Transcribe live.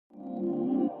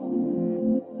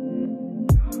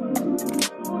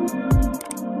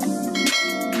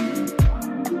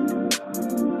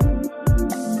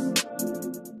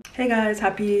Hey guys,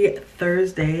 happy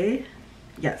Thursday.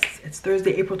 Yes, it's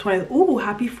Thursday, April 20th. Ooh,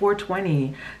 happy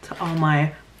 420 to all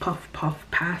my puff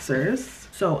passers.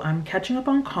 So I'm catching up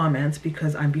on comments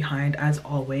because I'm behind as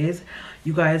always.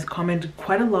 You guys commented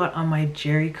quite a lot on my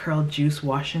Jerry Curl Juice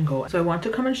wash and go. So I want to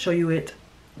come and show you it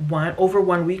over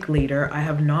 1 week later. I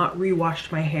have not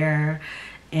re-washed my hair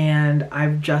and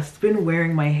I've just been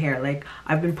wearing my hair. Like,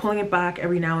 I've been pulling it back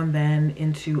every now and then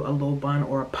into a low bun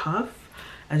or a puff,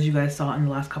 as you guys saw in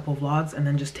the last couple of vlogs, and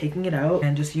then just taking it out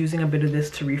and just using a bit of this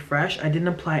to refresh. I didn't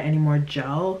apply any more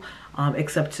gel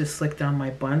except to slick down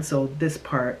my bun, so this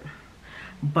part.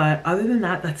 But other than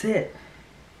that, that's it.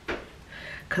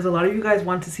 Because a lot of you guys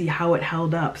want to see how it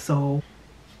held up, so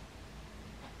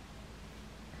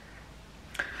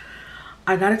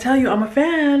I gotta tell you, I'm a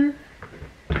fan.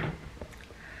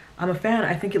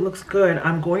 I think it looks good.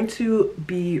 I'm going to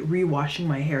be re-washing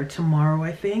my hair tomorrow,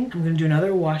 I think. I'm gonna do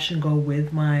another wash and go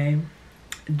with my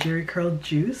Jerry Curl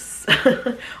Juice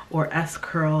or S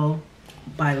Curl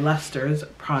by Luster's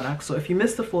product. So if you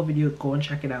missed the full video, go and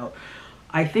check it out.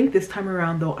 I think this time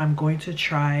around though, I'm going to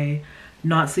try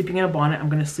not sleeping in a bonnet. I'm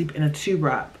gonna sleep in a tube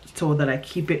wrap so that I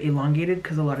keep it elongated,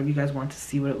 because a lot of you guys want to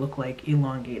see what it looked like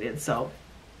elongated. So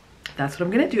that's what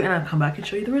I'm gonna do, and I'll come back and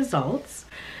show you the results.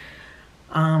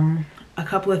 A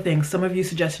couple of things. Some of you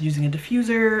suggested using a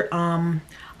diffuser.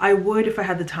 I would if I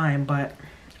had the time, but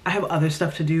I have other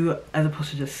stuff to do as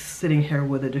opposed to just sitting here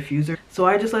with a diffuser. So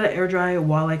I just let it air dry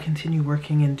while I continue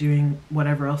working and doing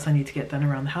whatever else I need to get done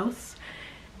around the house.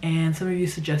 And some of you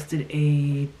suggested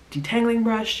a detangling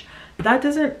brush. That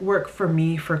doesn't work for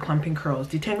me for clumping curls.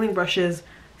 Detangling brushes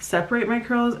separate my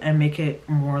curls and make it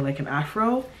more like an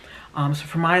afro. So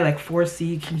for my like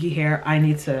 4C kinky hair, I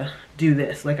need to do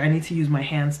this. Like, I need to use my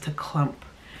hands to clump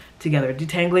together.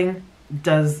 Detangling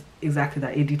does exactly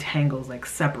that. It detangles, like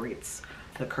separates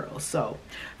the curls. So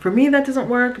for me, that doesn't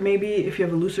work. Maybe if you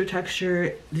have a looser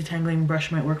texture, detangling brush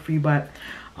might work for you. But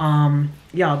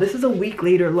yeah, this is a week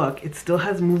later. Look, it still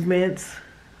has movements.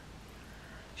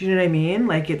 Do you know what I mean?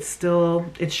 Like, it's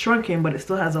shrunken, but it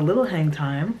still has a little hang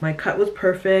time. My cut was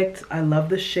perfect. I love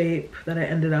the shape that I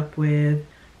ended up with.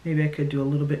 Maybe I could do a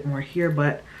little bit more here,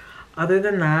 but other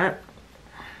than that,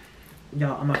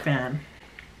 y'all, I'm a fan.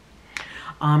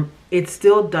 It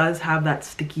still does have that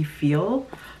sticky feel.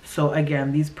 So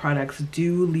again, these products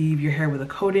do leave your hair with a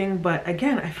coating, but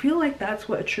again, I feel like that's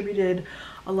what attributed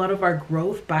a lot of our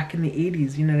growth back in the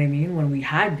 80s, you know what I mean? When we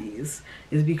had these,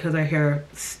 is because our hair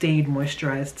stayed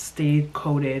moisturized, stayed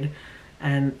coated,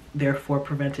 and therefore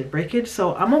prevented breakage.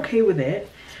 So I'm okay with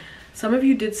it. Some of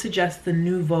you did suggest the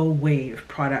Nouveau Wave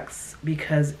products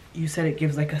because you said it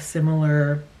gives like a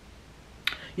similar,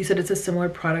 you said it's a similar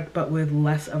product but with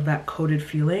less of that coated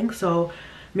feeling. So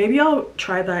maybe I'll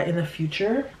try that in the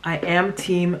future. I am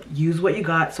team use what you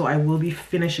got, so I will be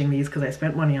finishing these because I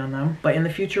spent money on them. But in the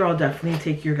future, I'll definitely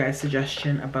take your guys'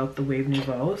 suggestion about the Wave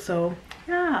Nouveau. So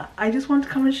yeah, I just want to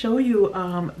come and show you.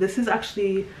 This is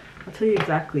actually, I'll tell you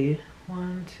exactly,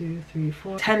 1, 2, 3,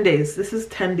 4, 10 days. This is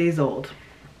 10 days old.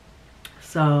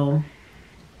 So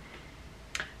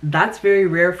that's very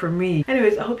rare for me.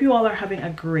 Anyways, I hope you all are having a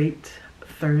great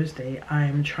Thursday.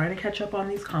 I'm trying to catch up on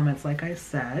these comments, like I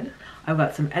said. I've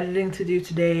got some editing to do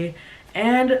today,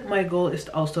 and my goal is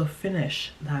to also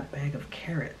finish that bag of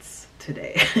carrots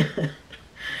today.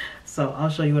 So I'll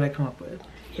show you what I come up with.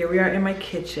 Here we are in my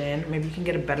kitchen. Maybe you can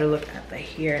get a better look at the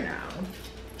hair now.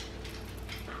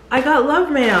 I got love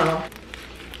mail.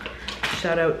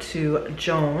 Shout out to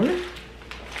Joan.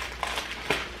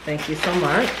 Thank you so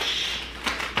much.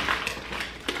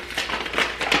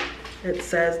 It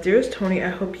says, "Dearest Toni, I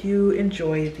hope you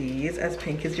enjoy these as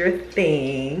pink is your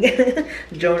thing."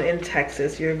 Joan in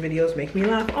Texas, your videos make me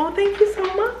laugh. Oh, thank you so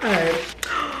much.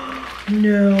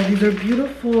 No, these are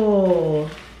beautiful.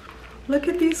 Look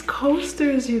at these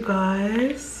coasters, you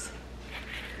guys.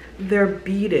 They're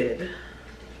beaded.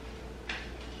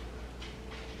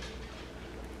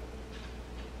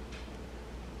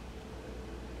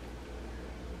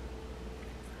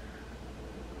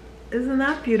 Isn't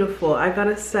that beautiful? I got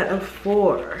a set of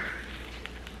 4.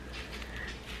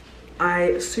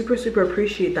 I super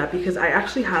appreciate that because I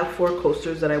actually have 4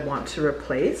 coasters that I want to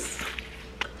replace.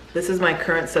 This is my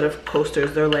current set of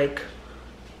coasters. They're like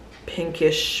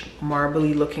pinkish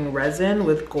marbly looking resin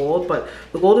with gold, but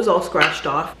the gold is all scratched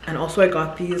off. And also I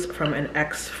got these from an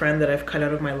ex-friend that I've cut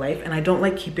out of my life, and I don't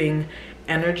like keeping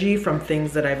energy from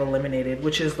things that I've eliminated,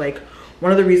 which is like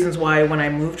one of the reasons why when I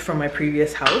moved from my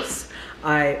previous house,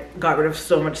 I got rid of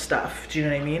so much stuff. Do you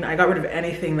know what I mean? I got rid of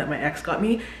anything that my ex got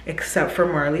me except for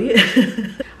Marley.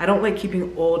 I don't like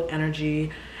keeping old energy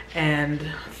and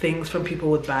things from people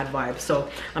with bad vibes. So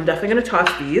I'm definitely gonna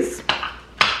toss these.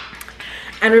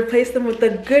 and replace them with the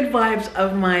good vibes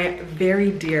of my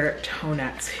very dear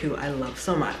Tonettes, who I love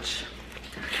so much.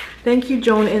 Thank you,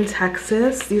 Joan in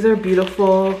Texas. These are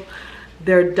beautiful.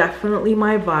 They're definitely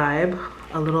my vibe.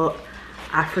 A little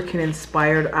African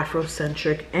inspired,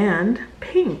 Afrocentric, and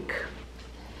pink.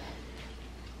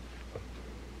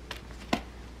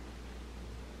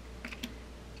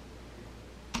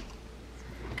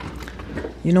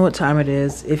 You know what time it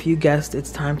is. If you guessed,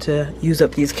 it's time to use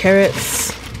up these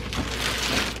carrots.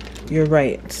 You're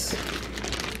right.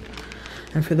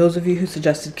 And for those of you who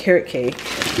suggested carrot cake,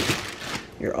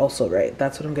 you're also right.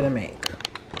 That's what I'm gonna make.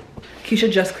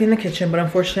 Keisha just cleaned the kitchen, but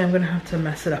unfortunately I'm gonna have to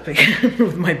mess it up again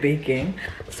with my baking.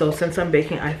 So since I'm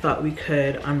baking, I thought we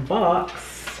could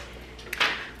unbox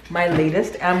my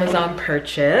latest Amazon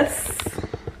purchase.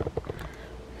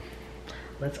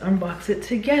 Let's unbox it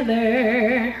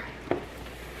together.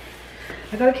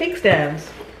 I got a cake stand.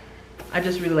 I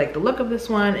just really like the look of this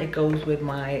one. It goes with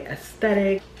my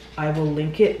aesthetic. I will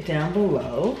link it down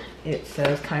below. It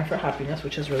says "Time for Happiness,"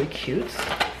 which is really cute.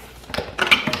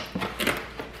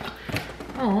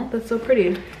 Oh, that's so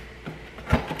pretty.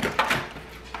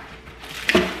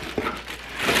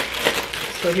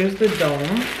 So here's the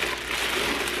dome.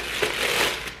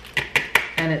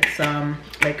 And it's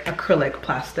like acrylic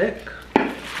plastic.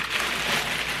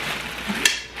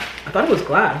 I thought it was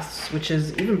glass, which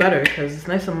is even better because it's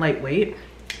nice and lightweight.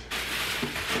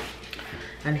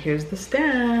 And here's the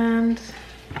stand.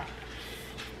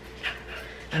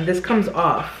 And this comes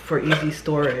off for easy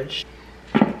storage.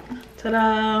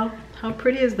 Ta-da! How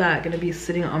pretty is that? Gonna be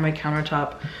sitting on my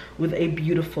countertop with a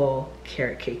beautiful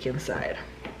carrot cake inside.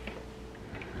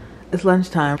 It's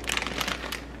lunchtime.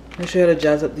 I'll show you how to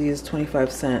jazz up these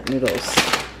 25-cent noodles.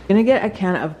 I'm gonna get a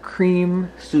can of cream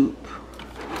soup.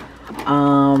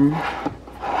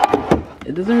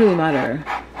 It doesn't really matter.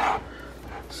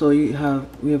 So we have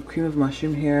cream of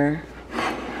mushroom here,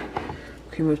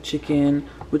 cream of chicken,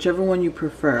 whichever one you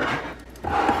prefer.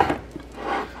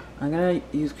 I'm gonna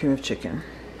use cream of chicken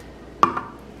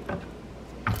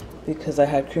because I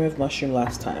had cream of mushroom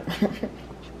last time.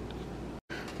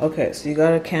 Okay, so you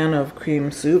got a can of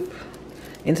cream soup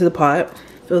into the pot.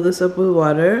 Fill this up with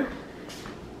water.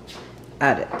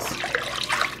 Add it.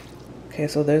 Okay,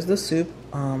 so there's the soup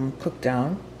cooked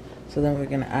down. So then we're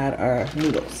gonna add our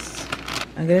noodles.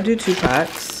 I'm gonna do 2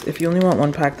 packs. If you only want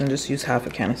 1 pack, then just use half a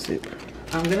can of soup.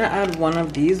 I'm gonna add 1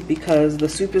 of these because the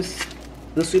soup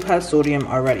has sodium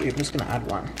already. I'm just gonna add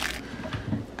 1.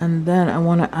 And then I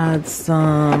wanna add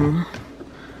some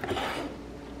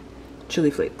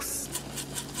chili flakes.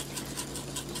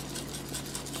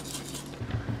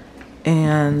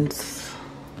 And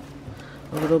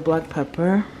a little black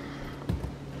pepper.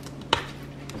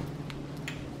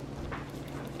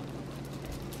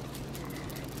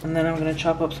 And then I'm gonna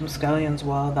chop up some scallions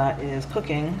while that is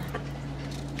cooking.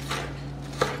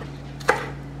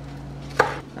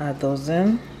 Add those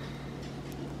in.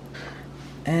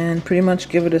 And pretty much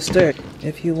give it a stir.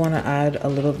 If you wanna add a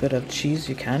little bit of cheese,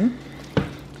 you can.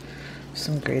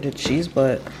 Some grated cheese,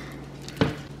 but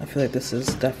I feel like this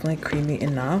is definitely creamy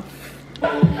enough.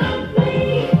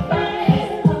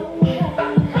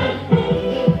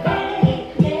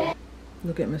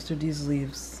 Look at Mr. D's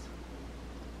leaves.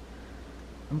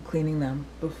 I'm cleaning them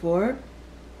before,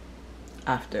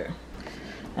 after.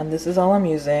 And this is all I'm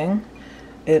using.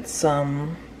 It's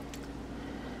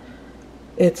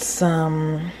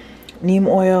neem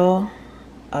oil,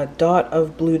 a dot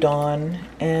of Blue Dawn,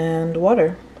 and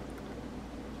water.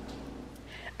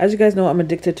 As you guys know, I'm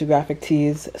addicted to graphic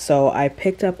tees, so I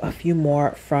picked up a few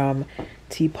more from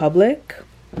TeePublic.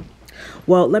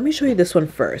 Well, let me show you this one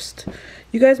first.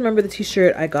 You guys remember the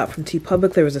t-shirt I got from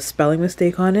TeePublic? There was a spelling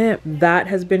mistake on it. That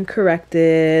has been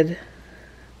corrected.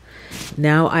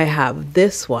 Now I have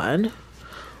this one,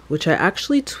 which I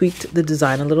actually tweaked the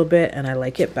design a little bit and I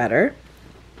like it better.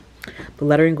 The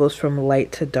lettering goes from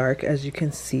light to dark, as you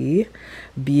can see.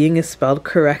 Being is spelled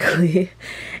correctly.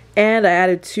 And I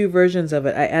added 2 versions of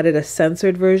it. I added a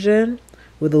censored version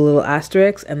with a little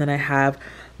asterisk, and then I have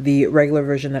the regular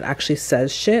version that actually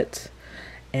says shit.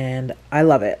 And I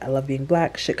love it. I love being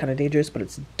black. Shit kind of dangerous, but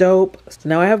it's dope. So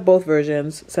now I have both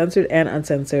versions, censored and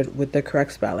uncensored, with the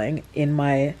correct spelling in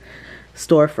my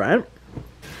storefront.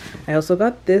 I also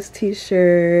got this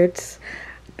t-shirt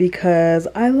because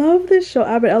I love this show,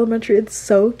 Abbott Elementary. It's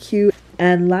so cute.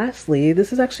 And lastly,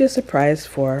 this is actually a surprise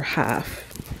for Half.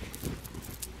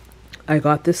 I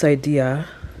got this idea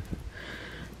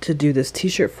to do this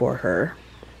t-shirt for her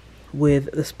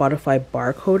with the Spotify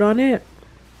barcode on it.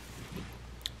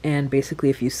 And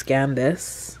basically, if you scan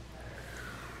this,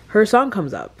 her song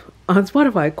comes up on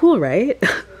Spotify. Cool, right?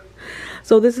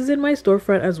 So this is in my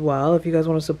storefront as well. If you guys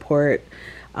want to support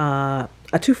a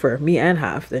twofer, me and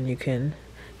Half, then you can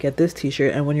get this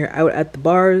t-shirt. And when you're out at the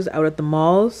bars, out at the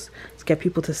malls, just get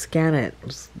people to scan it.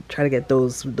 Just try to get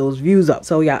those views up.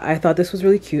 So yeah, I thought this was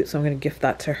really cute, so I'm gonna gift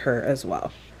that to her as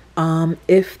well.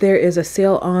 If there is a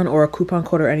sale on or a coupon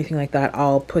code or anything like that,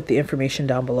 I'll put the information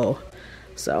down below.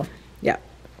 So yeah,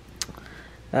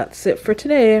 that's it for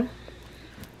today.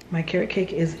 My carrot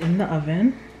cake is in the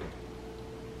oven.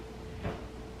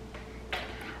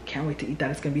 Can't wait to eat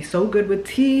that. It's gonna be so good with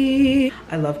tea.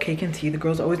 I love cake and tea. The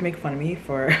girls always make fun of me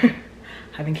for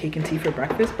having cake and tea for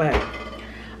breakfast, but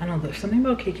I don't know, there's something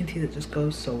about cake and tea that just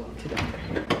goes so well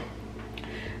together.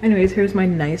 Anyways, here's my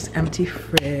nice empty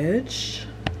fridge.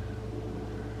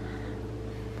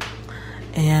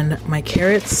 And my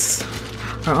carrots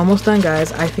are almost done,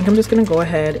 guys. I think I'm just gonna go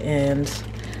ahead and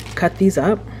cut these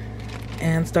up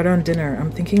and start on dinner.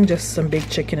 I'm thinking just some baked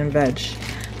chicken and veg.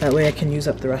 That way I can use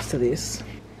up the rest of these.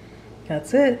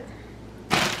 That's it.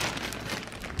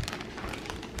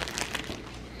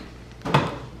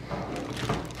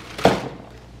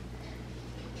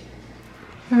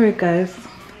 All right, guys,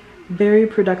 very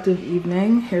productive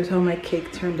evening. Here's how my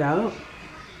cake turned out.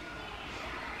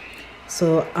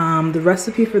 So the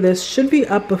recipe for this should be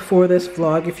up before this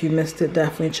vlog. If you missed it,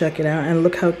 definitely check it out. And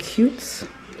look how cute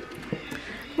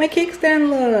my cake stand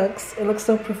looks. It looks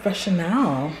so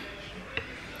professional.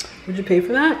 Would you pay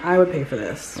for that? I would pay for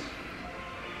this.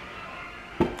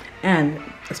 And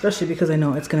especially because I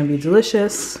know it's gonna be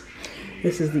delicious.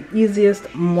 This is the easiest,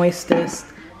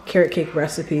 moistest carrot cake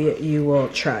recipe you will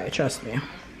try, trust me.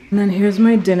 And then here's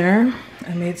my dinner.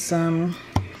 I made some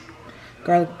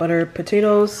garlic butter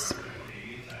potatoes,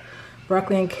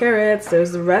 broccoli and carrots.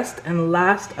 There's the rest and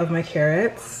last of my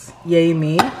carrots. Yay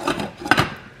me.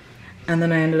 And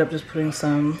then I ended up just putting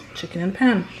some chicken in a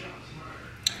pan.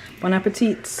 Bon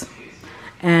appetit.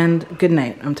 And good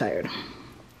night, I'm tired.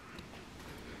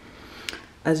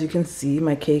 As you can see,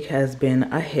 my cake has been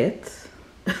a hit.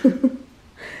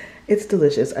 It's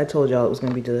delicious. I told y'all it was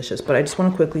gonna be delicious, but I just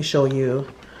wanna quickly show you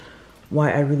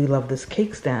why I really love this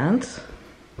cake stand.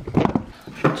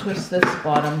 Twist this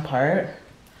bottom part.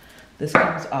 This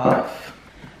comes off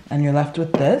and you're left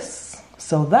with this,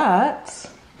 so that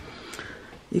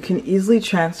you can easily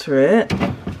transfer it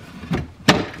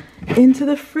into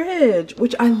the fridge,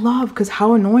 which I love, because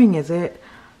how annoying is it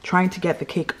trying to get the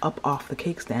cake up off the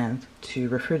cake stand to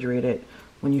refrigerate it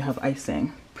when you have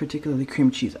icing, particularly cream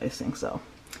cheese icing. So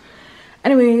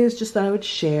anyways, just thought I would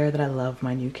share that I love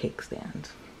my new cake stand.